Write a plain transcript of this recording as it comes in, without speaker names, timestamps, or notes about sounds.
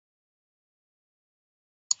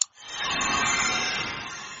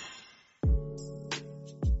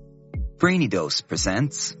Brainy Dose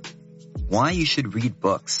presents Why You Should Read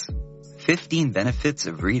Books, 15 Benefits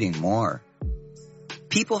of Reading More.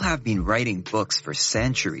 People have been writing books for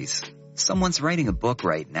centuries. Someone's writing a book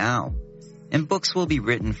right now, and books will be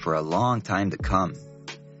written for a long time to come.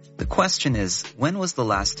 The question is, when was the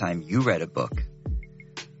last time you read a book?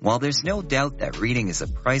 While there's no doubt that reading is a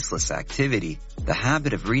priceless activity, the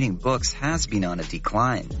habit of reading books has been on a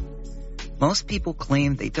decline. Most people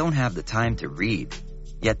claim they don't have the time to read,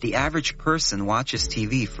 yet the average person watches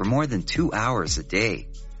TV for more than 2 hours a day.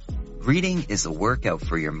 Reading is a workout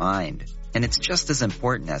for your mind, and it's just as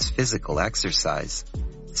important as physical exercise.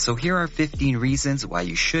 So here are 15 reasons why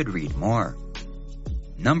you should read more.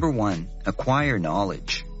 Number 1, acquire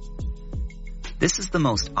knowledge. This is the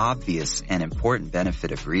most obvious and important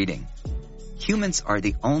benefit of reading. Humans are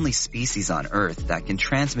the only species on Earth that can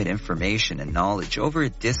transmit information and knowledge over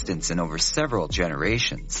a distance and over several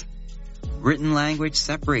generations. Written language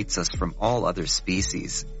separates us from all other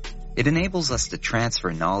species. It enables us to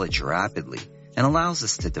transfer knowledge rapidly and allows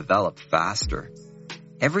us to develop faster.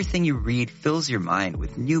 Everything you read fills your mind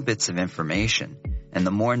with new bits of information, and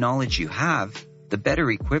the more knowledge you have, the better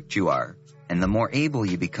equipped you are, and the more able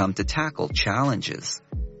you become to tackle challenges.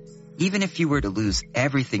 Even if you were to lose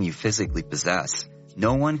everything you physically possess,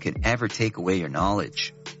 no one can ever take away your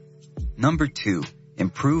knowledge. Number 2,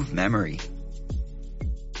 improve memory.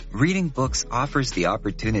 Reading books offers the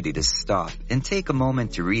opportunity to stop and take a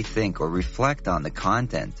moment to rethink or reflect on the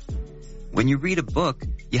content. When you read a book,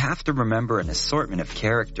 you have to remember an assortment of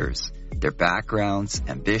characters, their backgrounds,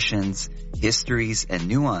 ambitions, histories, and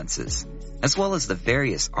nuances, as well as the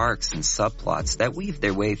various arcs and subplots that weave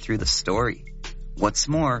their way through the story. What's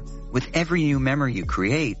more, with every new memory you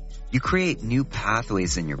create new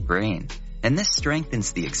pathways in your brain, and this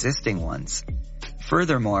strengthens the existing ones.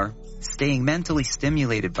 Furthermore, staying mentally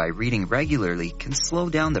stimulated by reading regularly can slow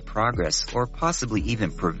down the progress or possibly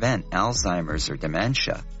even prevent Alzheimer's or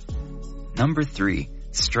dementia. Number 3,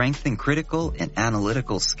 strengthen critical and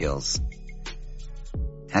analytical skills.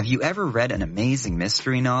 Have you ever read an amazing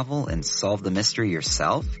mystery novel and solved the mystery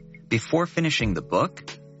yourself before finishing the book?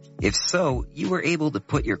 If so, you were able to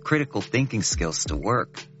put your critical thinking skills to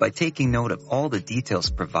work by taking note of all the details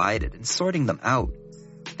provided and sorting them out.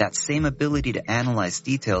 That same ability to analyze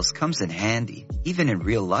details comes in handy, even in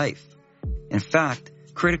real life. In fact,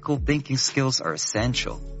 critical thinking skills are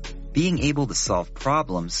essential. Being able to solve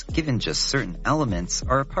problems, given just certain elements,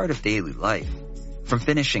 are a part of daily life. From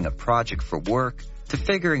finishing a project for work to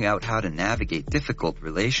figuring out how to navigate difficult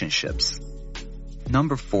relationships.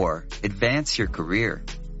 Number 4, advance your career.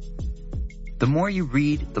 The more you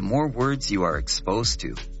read, the more words you are exposed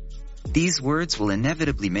to. These words will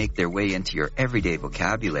inevitably make their way into your everyday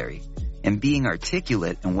vocabulary, and being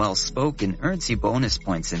articulate and well-spoken earns you bonus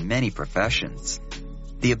points in many professions.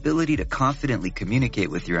 The ability to confidently communicate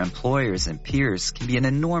with your employers and peers can be an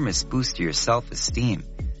enormous boost to your self-esteem,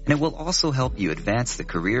 and it will also help you advance the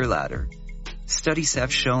career ladder. Studies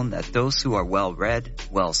have shown that those who are well-read,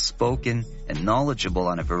 well-spoken, and knowledgeable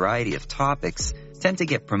on a variety of topics tend to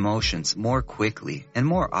get promotions more quickly and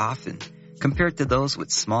more often compared to those with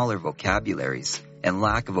smaller vocabularies and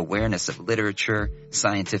lack of awareness of literature,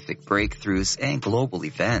 scientific breakthroughs, and global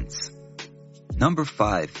events. Number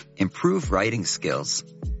 5, improve writing skills.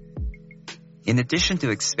 In addition to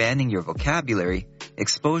expanding your vocabulary,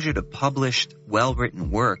 exposure to published, well-written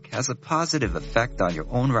work has a positive effect on your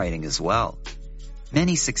own writing as well.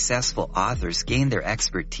 Many successful authors gain their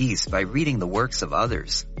expertise by reading the works of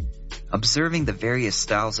others. Observing the various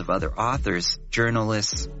styles of other authors,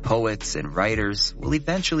 journalists, poets, and writers will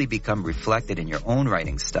eventually become reflected in your own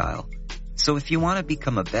writing style. So if you want to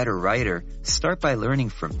become a better writer, start by learning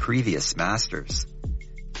from previous masters.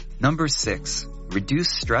 Number 6, reduce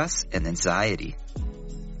stress and anxiety.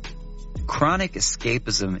 Chronic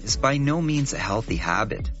escapism is by no means a healthy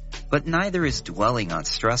habit, but neither is dwelling on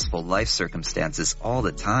stressful life circumstances all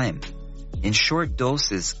the time. In short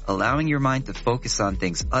doses, allowing your mind to focus on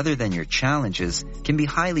things other than your challenges can be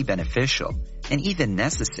highly beneficial and even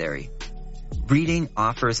necessary. Reading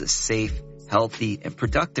offers a safe, healthy, and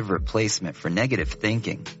productive replacement for negative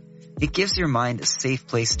thinking. It gives your mind a safe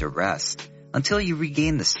place to rest until you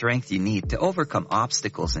regain the strength you need to overcome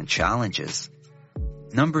obstacles and challenges.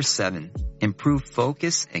 Number 7, improve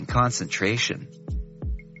focus and concentration.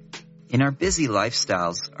 In our busy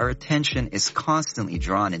lifestyles, our attention is constantly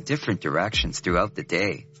drawn in different directions throughout the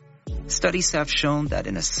day. Studies have shown that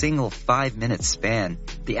in a single 5-minute span,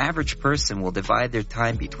 the average person will divide their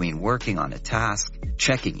time between working on a task,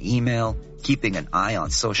 checking email, keeping an eye on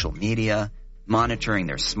social media, monitoring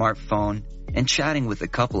their smartphone, and chatting with a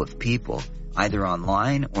couple of people, either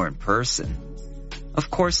online or in person. Of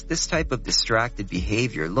course, this type of distracted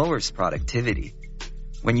behavior lowers productivity.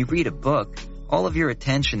 When you read a book, all of your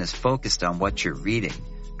attention is focused on what you're reading,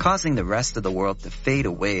 causing the rest of the world to fade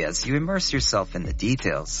away as you immerse yourself in the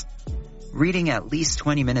details. Reading at least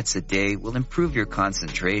 20 minutes a day will improve your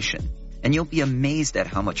concentration, and you'll be amazed at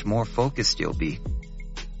how much more focused you'll be.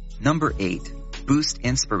 Number 8. Boost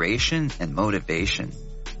inspiration and motivation.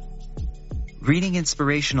 Reading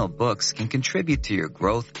inspirational books can contribute to your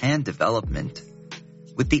growth and development.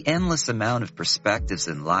 With the endless amount of perspectives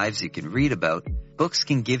and lives you can read about, books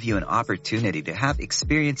can give you an opportunity to have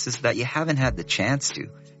experiences that you haven't had the chance to,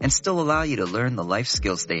 and still allow you to learn the life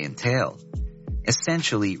skills they entail.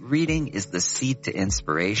 Essentially, reading is the seed to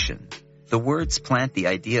inspiration. The words plant the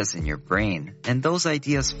ideas in your brain, and those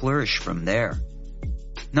ideas flourish from there.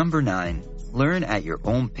 Number 9. Learn at your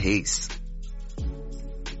own pace.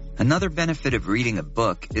 Another benefit of reading a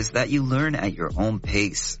book is that you learn at your own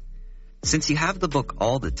pace. Since you have the book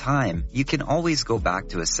all the time, you can always go back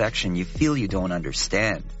to a section you feel you don't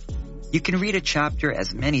understand. You can read a chapter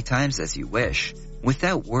as many times as you wish,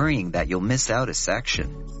 without worrying that you'll miss out a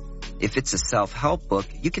section. If it's a self-help book,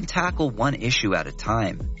 you can tackle one issue at a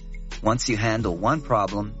time. Once you handle one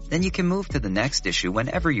problem, then you can move to the next issue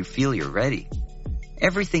whenever you feel you're ready.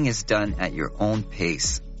 Everything is done at your own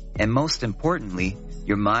pace, and most importantly,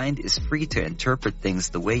 your mind is free to interpret things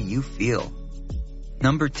the way you feel.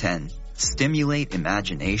 Number 10. Stimulate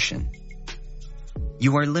imagination.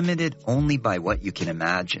 You are limited only by what you can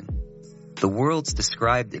imagine. The worlds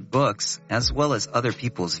described in books, as well as other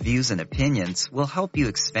people's views and opinions, will help you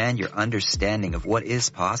expand your understanding of what is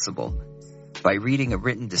possible. By reading a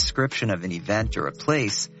written description of an event or a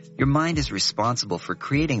place, your mind is responsible for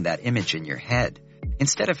creating that image in your head,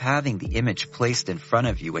 instead of having the image placed in front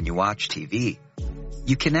of you when you watch TV.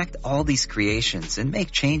 You connect all these creations and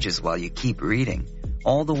make changes while you keep reading,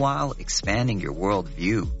 all the while expanding your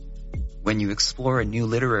worldview. When you explore a new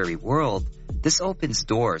literary world, this opens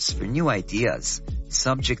doors for new ideas,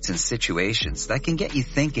 subjects and situations that can get you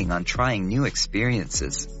thinking on trying new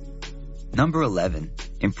experiences. Number 11.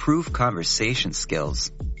 Improve conversation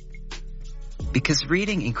skills. Because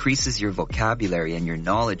reading increases your vocabulary and your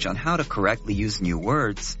knowledge on how to correctly use new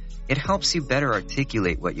words, it helps you better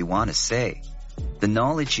articulate what you want to say. The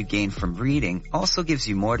knowledge you gain from reading also gives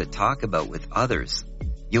you more to talk about with others.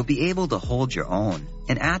 You'll be able to hold your own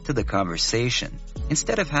and add to the conversation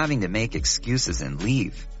instead of having to make excuses and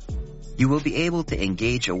leave. You will be able to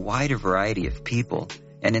engage a wider variety of people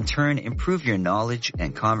and in turn improve your knowledge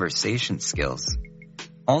and conversation skills.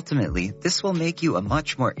 Ultimately, this will make you a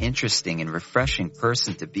much more interesting and refreshing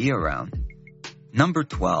person to be around. Number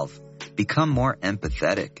 12. Become more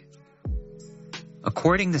empathetic.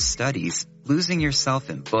 According to studies, losing yourself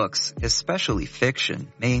in books, especially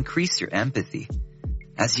fiction, may increase your empathy.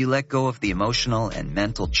 As you let go of the emotional and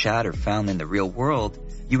mental chatter found in the real world,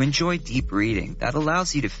 you enjoy deep reading that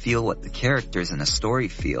allows you to feel what the characters in a story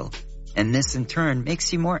feel, and this in turn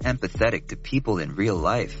makes you more empathetic to people in real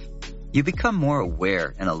life. You become more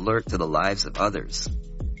aware and alert to the lives of others.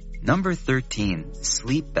 Number 13.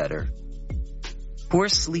 Sleep better. Poor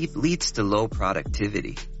sleep leads to low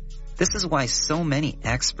productivity. This is why so many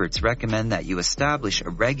experts recommend that you establish a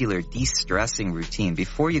regular de-stressing routine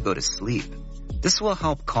before you go to sleep. This will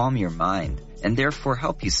help calm your mind and therefore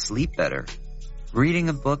help you sleep better. Reading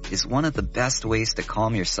a book is one of the best ways to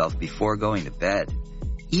calm yourself before going to bed.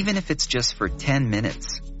 Even if it's just for 10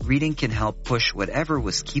 minutes, reading can help push whatever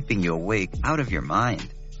was keeping you awake out of your mind.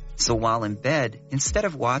 So while in bed, instead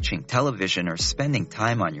of watching television or spending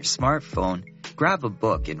time on your smartphone, grab a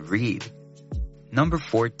book and read. Number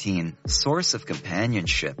 14. Source of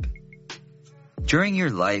companionship. During your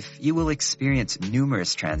life, you will experience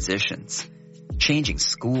numerous transitions. Changing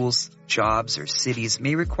schools, jobs, or cities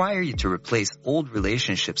may require you to replace old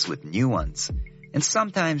relationships with new ones. And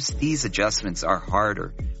sometimes these adjustments are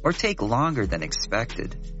harder or take longer than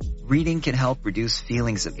expected. Reading can help reduce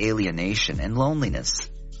feelings of alienation and loneliness.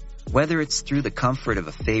 Whether it's through the comfort of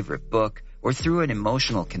a favorite book or through an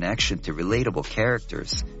emotional connection to relatable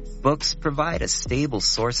characters, books provide a stable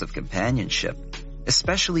source of companionship,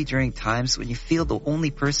 especially during times when you feel the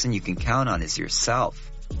only person you can count on is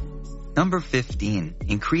yourself. Number 15.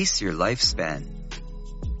 Increase your lifespan.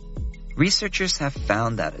 Researchers have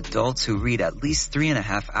found that adults who read at least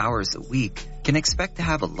 3.5 hours a week can expect to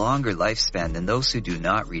have a longer lifespan than those who do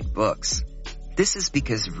not read books. This is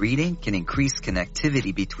because reading can increase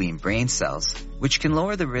connectivity between brain cells, which can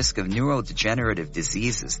lower the risk of neurodegenerative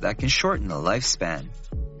diseases that can shorten the lifespan.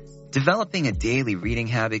 Developing a daily reading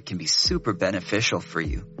habit can be super beneficial for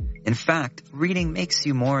you. In fact, reading makes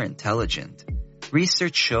you more intelligent.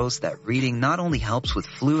 Research shows that reading not only helps with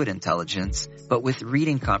fluid intelligence, but with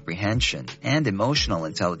reading comprehension and emotional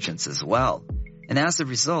intelligence as well. And as a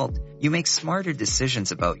result, you make smarter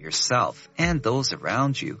decisions about yourself and those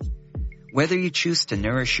around you. Whether you choose to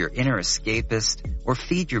nourish your inner escapist or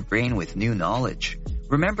feed your brain with new knowledge,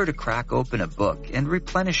 remember to crack open a book and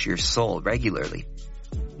replenish your soul regularly.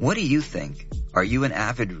 What do you think? Are you an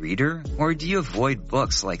avid reader, or do you avoid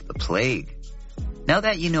books like the plague? Now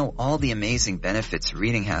that you know all the amazing benefits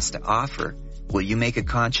reading has to offer, will you make a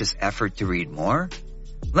conscious effort to read more?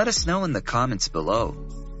 Let us know in the comments below.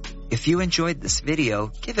 If you enjoyed this video,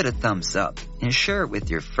 give it a thumbs up and share it with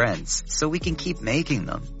your friends so we can keep making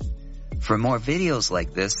them. For more videos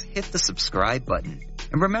like this, hit the subscribe button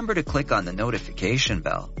and remember to click on the notification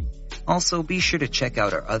bell. Also, be sure to check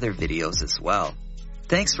out our other videos as well.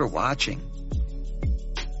 Thanks for watching.